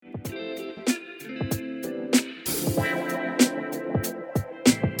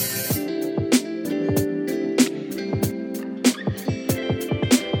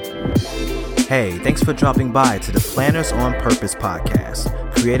Hey, thanks for dropping by to the Planners on Purpose podcast,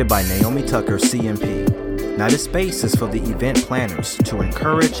 created by Naomi Tucker, CMP. Now, this space is for the event planners to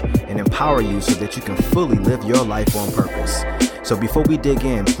encourage and empower you so that you can fully live your life on purpose. So before we dig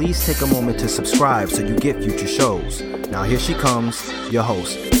in, please take a moment to subscribe so you get future shows. Now, here she comes, your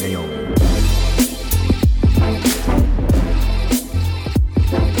host, Naomi.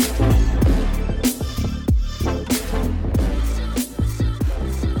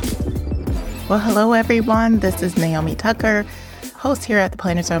 Well, hello, everyone. This is Naomi Tucker, host here at the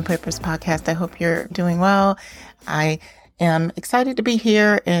Planners on Purpose podcast. I hope you're doing well. I am excited to be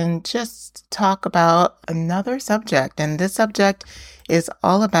here and just talk about another subject. And this subject is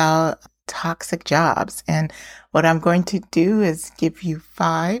all about toxic jobs. And what I'm going to do is give you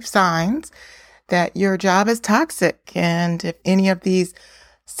 5 signs that your job is toxic. And if any of these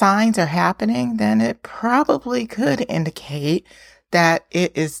signs are happening, then it probably could indicate that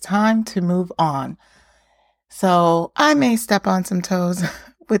it is time to move on. So I may step on some toes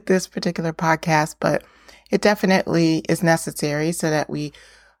with this particular podcast, but it definitely is necessary so that we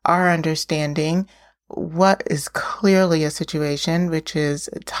are understanding what is clearly a situation which is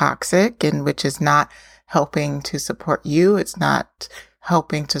toxic and which is not helping to support you. It's not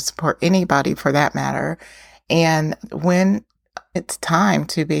helping to support anybody for that matter. And when it's time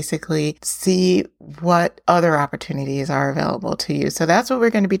to basically see what other opportunities are available to you. So that's what we're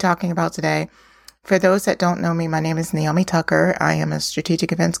going to be talking about today. For those that don't know me, my name is Naomi Tucker. I am a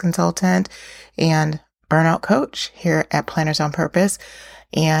strategic events consultant and burnout coach here at Planners on Purpose.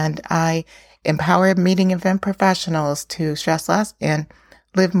 And I empower meeting event professionals to stress less and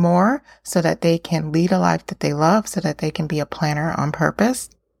live more so that they can lead a life that they love, so that they can be a planner on purpose.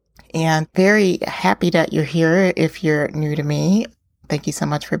 And very happy that you're here. If you're new to me, thank you so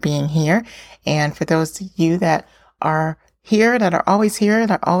much for being here. And for those of you that are here, that are always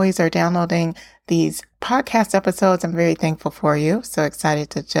are downloading these podcast episodes, I'm very thankful for you. So excited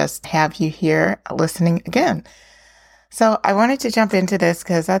to just have you here listening again. So I wanted to jump into this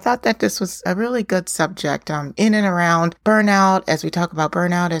because I thought that this was a really good subject in and around burnout, as we talk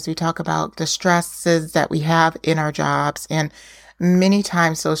about the stresses that we have in our jobs. And many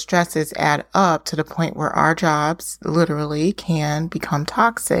times those stresses add up to the point where our jobs literally can become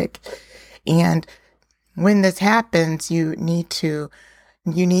toxic. And when this happens, you need to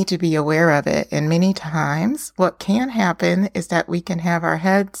be aware of it. And many times what can happen is that we can have our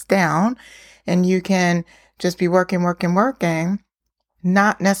heads down and you can just be working,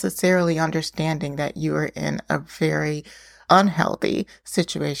 not necessarily understanding that you are in a very unhealthy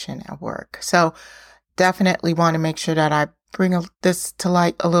situation at work. So definitely want to make sure that I bring this to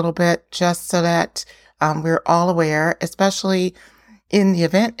light a little bit just so that we're all aware, especially in the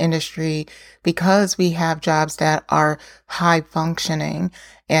event industry, because we have jobs that are high functioning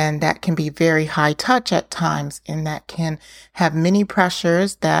and that can be very high touch at times, and that can have many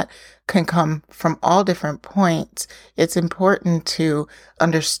pressures that can come from all different points. It's important to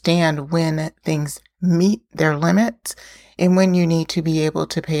understand when things meet their limits and when you need to be able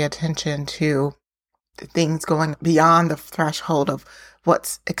to pay attention to things going beyond the threshold of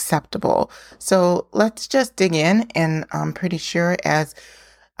what's acceptable. So let's just dig in, and I'm pretty sure as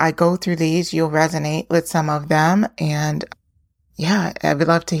I go through these, you'll resonate with some of them. And yeah, I would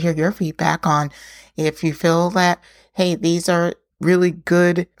love to hear your feedback on if you feel that, hey, these are really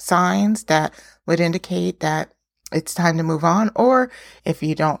good signs that would indicate that it's time to move on, or if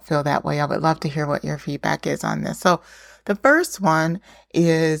you don't feel that way. I would love to hear what your feedback is on this. So the first one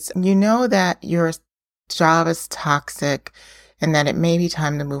is, you know that your job is toxic and that it may be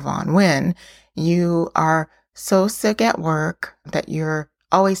time to move on when you are so sick at work that you're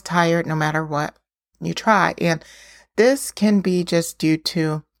always tired no matter what you try. And this can be just due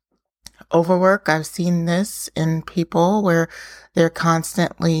to overwork. I've seen this in people where they're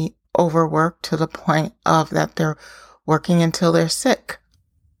constantly overworked to the point of that they're working until they're sick.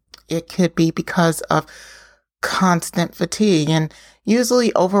 It could be because of constant fatigue, and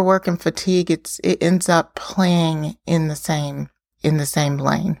usually overwork and fatigue, it ends up playing in the same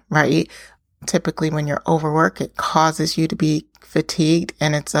lane, right? Typically when you're overworked, it causes you to be fatigued,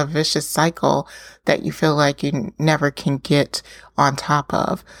 and it's a vicious cycle that you feel like you never can get on top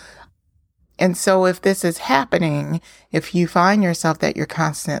of. And so if this is happening, if you find yourself that you're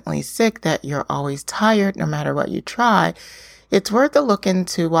constantly sick, that you're always tired no matter what you try, it's worth a look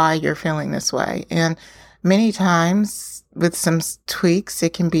into why you're feeling this way. And many times with some tweaks,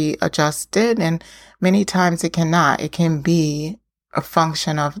 it can be adjusted, and many times it cannot. It can be a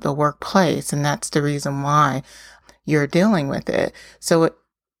function of the workplace, and that's the reason why. you're dealing with it. So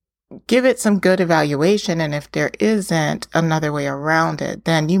give it some good evaluation. And if there isn't another way around it,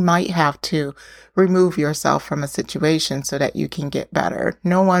 then you might have to remove yourself from a situation so that you can get better.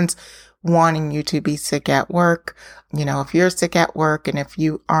 No one's wanting you to be sick at work. If you're sick at work and if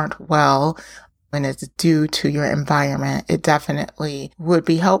you aren't well and it's due to your environment, it definitely would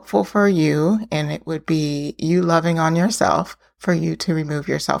be helpful for you, and it would be you loving on yourself for you to remove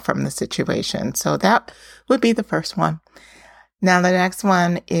yourself from the situation. So that would be the first one. Now, the next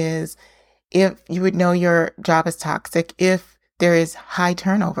one is if you would know your job is toxic, if there is high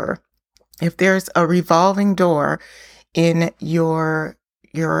turnover, if there's a revolving door in your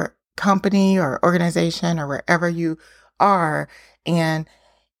company or organization or wherever you are, and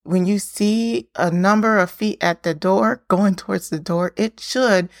when you see a number of feet at the door going towards the door, it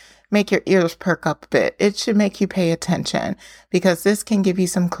should make your ears perk up a bit. It should make you pay attention, because this can give you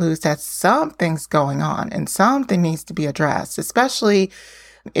some clues that something's going on and something needs to be addressed, especially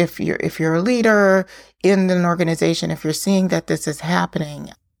if you're a leader in an organization. If you're seeing that this is happening,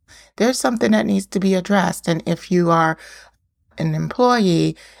 there's something that needs to be addressed. And if you are an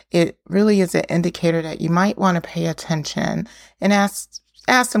employee, it really is an indicator that you might want to pay attention and ask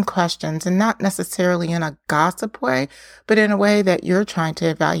some questions, and not necessarily in a gossip way, but in a way that you're trying to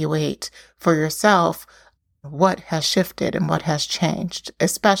evaluate for yourself what has shifted and what has changed,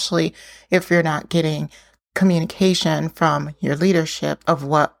 especially if you're not getting communication from your leadership of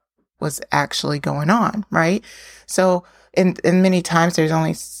what was actually going on, right? So, and many times there's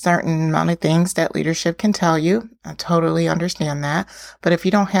only a certain amount of things that leadership can tell you. I totally understand that. But if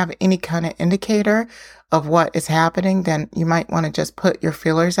you don't have any kind of indicator of what is happening, then you might want to just put your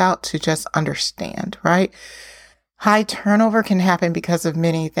feelers out to just understand, right? High turnover can happen because of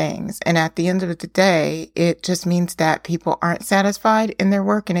many things. And at the end of the day, it just means that people aren't satisfied in their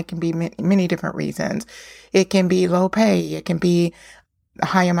work, and it can be many different reasons. It can be low pay. It can be a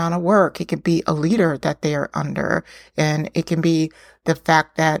high amount of work. It could be a leader that they are under. And it can be the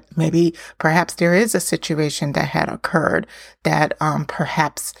fact that perhaps there is a situation that had occurred that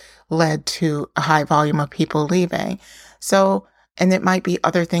perhaps led to a high volume of people leaving. So, and it might be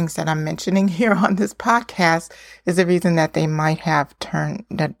other things that I'm mentioning here on this podcast is the reason that they might have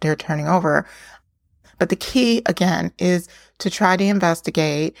that they're turning over. But the key, again, is to try to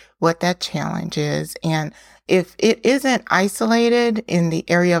investigate what that challenge is. And if it isn't isolated in the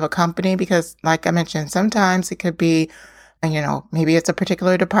area of a company, because like I mentioned, sometimes it could be, maybe it's a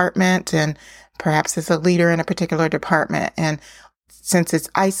particular department and perhaps it's a leader in a particular department. And since it's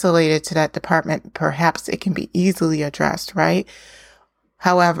isolated to that department, perhaps it can be easily addressed, right?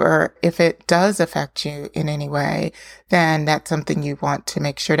 However, if it does affect you in any way, then that's something you want to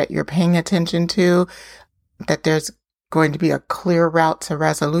make sure that you're paying attention to, that there's going to be a clear route to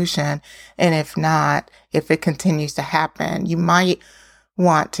resolution. And if not, if it continues to happen, you might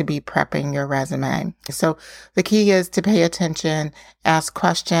want to be prepping your resume. So the key is to pay attention, ask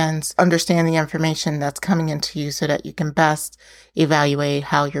questions, understand the information that's coming into you so that you can best evaluate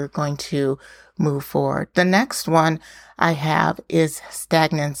how you're going to move forward. The next one I have is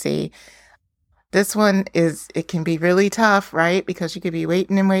stagnancy. This one it can be really tough, right? Because you could be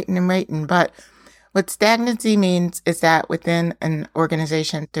waiting and waiting and waiting. But what stagnancy means is that within an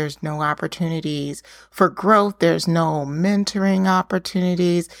organization, there's no opportunities for growth. There's no mentoring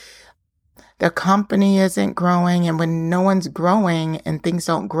opportunities. The company isn't growing. And when no one's growing and things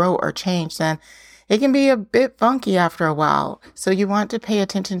don't grow or change, then it can be a bit funky after a while. So you want to pay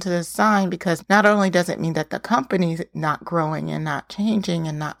attention to this sign, because not only does it mean that the company's not growing and not changing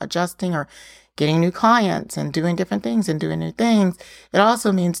and not adjusting or getting new clients and doing different things and doing new things, it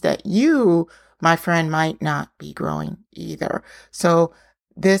also means that you, my friend, might not be growing either. So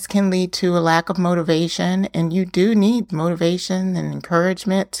this can lead to a lack of motivation, and you do need motivation and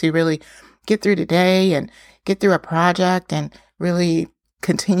encouragement to really get through the day and get through a project and really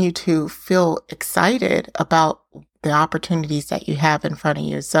continue to feel excited about the opportunities that you have in front of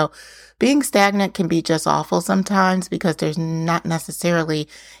you. So being stagnant can be just awful sometimes, because there's not necessarily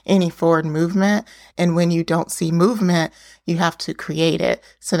any forward movement. And when you don't see movement, you have to create it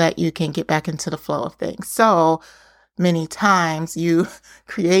so that you can get back into the flow of things. So many times you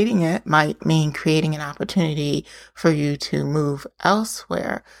creating it might mean creating an opportunity for you to move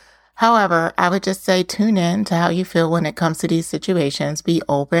elsewhere. However, I would just say tune in to how you feel when it comes to these situations. Be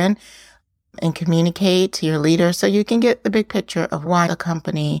open and communicate to your leader so you can get the big picture of why the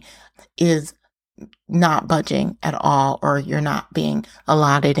company is not budging at all, or you're not being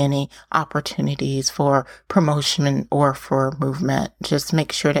allotted any opportunities for promotion or for movement. Just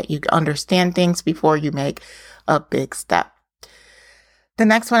make sure that you understand things before you make a big step. The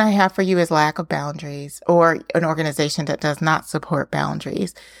next one I have for you is lack of boundaries, or an organization that does not support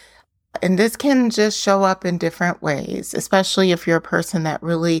boundaries. And this can just show up in different ways, especially if you're a person that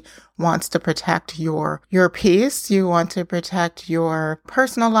really wants to protect your peace. You want to protect your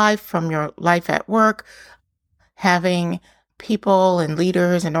personal life from your life at work. Having people and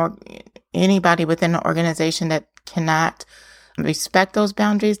leaders and anybody within an organization that cannot respect those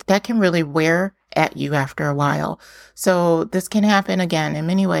boundaries, that can really wear at you after a while. So this can happen again in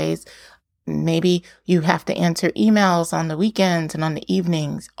many ways. Maybe you have to answer emails on the weekends and on the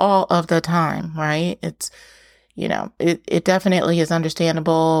evenings all of the time, right? It's, it definitely is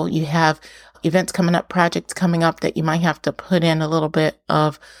understandable. You have events coming up, projects coming up that you might have to put in a little bit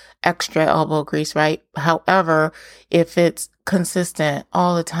of extra elbow grease, right? However, if it's consistent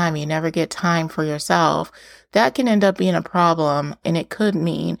all the time, you never get time for yourself, that can end up being a problem. And it could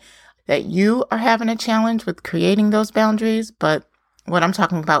mean that you are having a challenge with creating those boundaries, but what I'm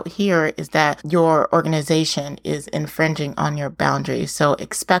talking about here is that your organization is infringing on your boundaries. So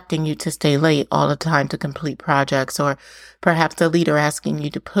expecting you to stay late all the time to complete projects, or perhaps the leader asking you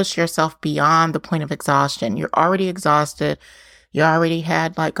to push yourself beyond the point of exhaustion. You're already exhausted. You already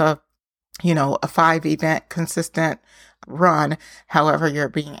had like a 5-event consistent run. However, you're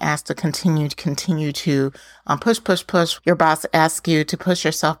being asked to continue to push. Your boss asks you to push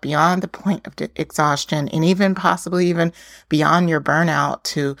yourself beyond the point of exhaustion, and possibly even beyond your burnout,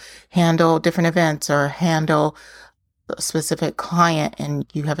 to handle different events or handle a specific client. And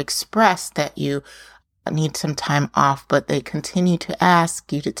you have expressed that you need some time off, but they continue to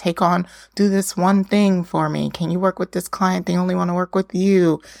ask you to do this one thing for me. Can you work with this client? They only want to work with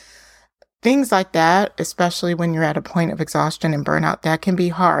you. Things like that, especially when you're at a point of exhaustion and burnout, that can be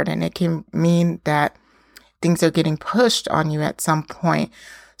hard. And it can mean that things are getting pushed on you at some point.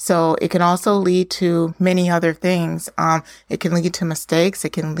 So it can also lead to many other things. It can lead to mistakes.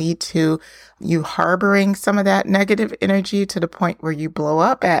 It can lead to you harboring some of that negative energy to the point where you blow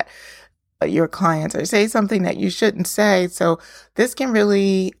up at your clients or say something that you shouldn't say. So this can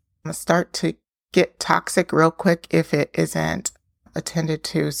really start to get toxic real quick if it isn't attended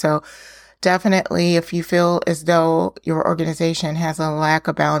to. So definitely, if you feel as though your organization has a lack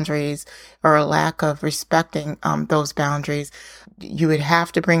of boundaries or a lack of respecting those boundaries, you would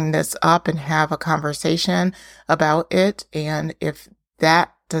have to bring this up and have a conversation about it. And if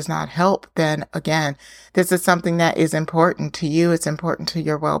that does not help, then again, this is something that is important to you. It's important to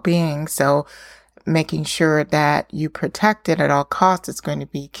your well-being. So making sure that you protect it at all costs is going to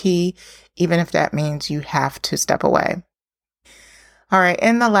be key, even if that means you have to step away. All right.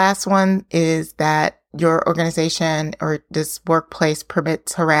 And the last one is that your organization or this workplace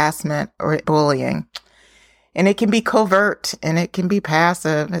permits harassment or bullying. And it can be covert and it can be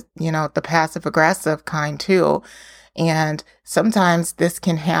passive, the passive aggressive kind too. And sometimes this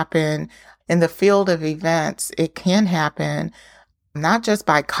can happen in the field of events. It can happen not just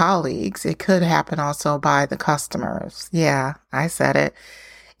by colleagues. It could happen also by the customers. Yeah, I said it.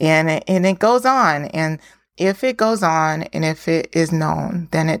 And it goes on. And if it goes on and if it is known,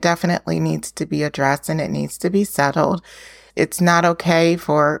 then it definitely needs to be addressed and it needs to be settled. It's not okay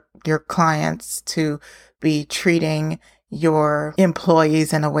for your clients to be treating your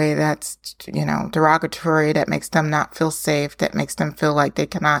employees in a way that's, derogatory, that makes them not feel safe, that makes them feel like they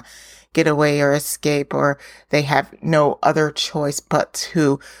cannot get away or escape, or they have no other choice but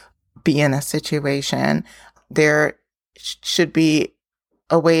to be in a situation. There should be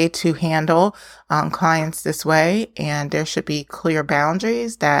a way to handle clients this way, and there should be clear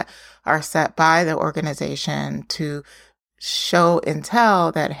boundaries that are set by the organization to show and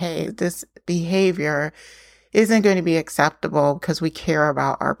tell that, hey, this behavior isn't going to be acceptable because we care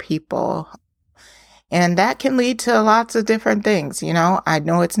about our people. And that can lead to lots of different things. I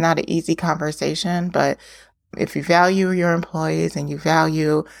know it's not an easy conversation, but if you value your employees and you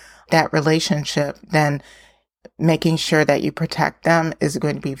value that relationship, then making sure that you protect them is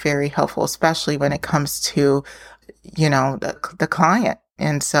going to be very helpful, especially when it comes to, the client.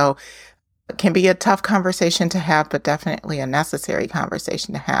 And so it can be a tough conversation to have, but definitely a necessary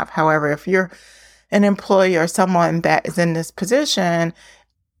conversation to have. However, if you're an employee or someone that is in this position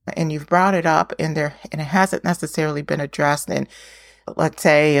and you've brought it up and it hasn't necessarily been addressed, and let's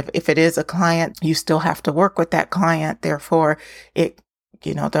say if it is a client, you still have to work with that client. Therefore,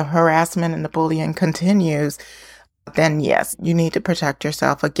 the harassment and the bullying continues, then yes, you need to protect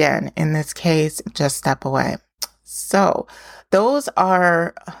yourself. Again, in this case, just step away. So those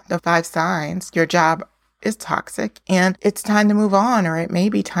are the 5 signs your job is toxic and it's time to move on, or it may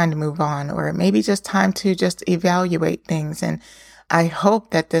be time to move on, or it may be just time to just evaluate things and I hope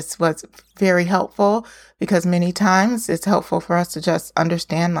that this was very helpful, because many times it's helpful for us to just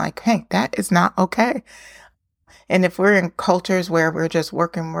understand, like, hey, that is not okay. And if we're in cultures where we're just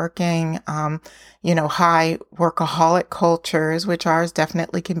working, high workaholic cultures, which ours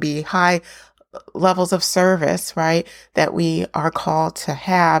definitely can be, high levels of service, right, that we are called to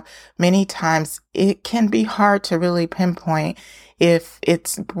have, many times it can be hard to really pinpoint if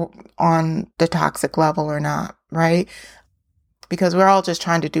it's on the toxic level or not, right? Because we're all just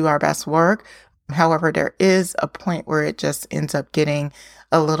trying to do our best work. However, there is a point where it just ends up getting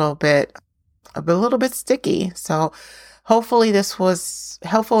a little bit sticky. So hopefully this was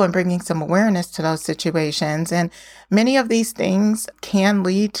helpful in bringing some awareness to those situations. And many of these things can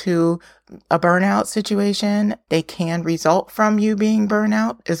lead to a burnout situation. They can result from you being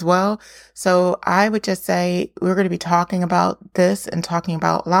burnout as well. So I would just say we're going to be talking about this and talking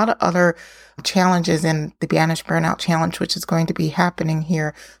about a lot of other challenges in the Banish Burnout Challenge, which is going to be happening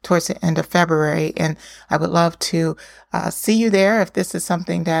here towards the end of February. And I would love to see you there if this is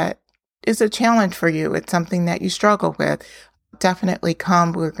something that is a challenge for you. It's something that you struggle with. Definitely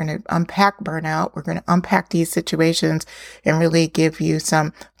come. We're going to unpack burnout. We're going to unpack these situations and really give you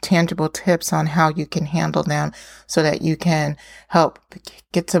some tangible tips on how you can handle them so that you can help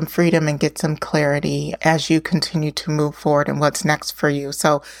get some freedom and get some clarity as you continue to move forward and what's next for you.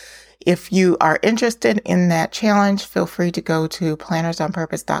 So if you are interested in that challenge, feel free to go to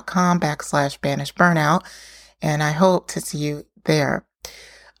plannersonpurpose.com/Banish Burnout. And I hope to see you there.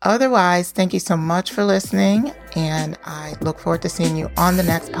 Otherwise, thank you so much for listening, and I look forward to seeing you on the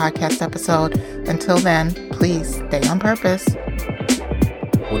next podcast episode. Until then, please stay on purpose.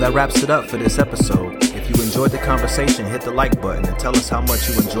 Well, that wraps it up for this episode. If you enjoyed the conversation, hit the like button and tell us how much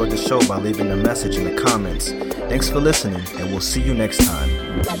you enjoyed the show by leaving a message in the comments. Thanks for listening, and we'll see you next time.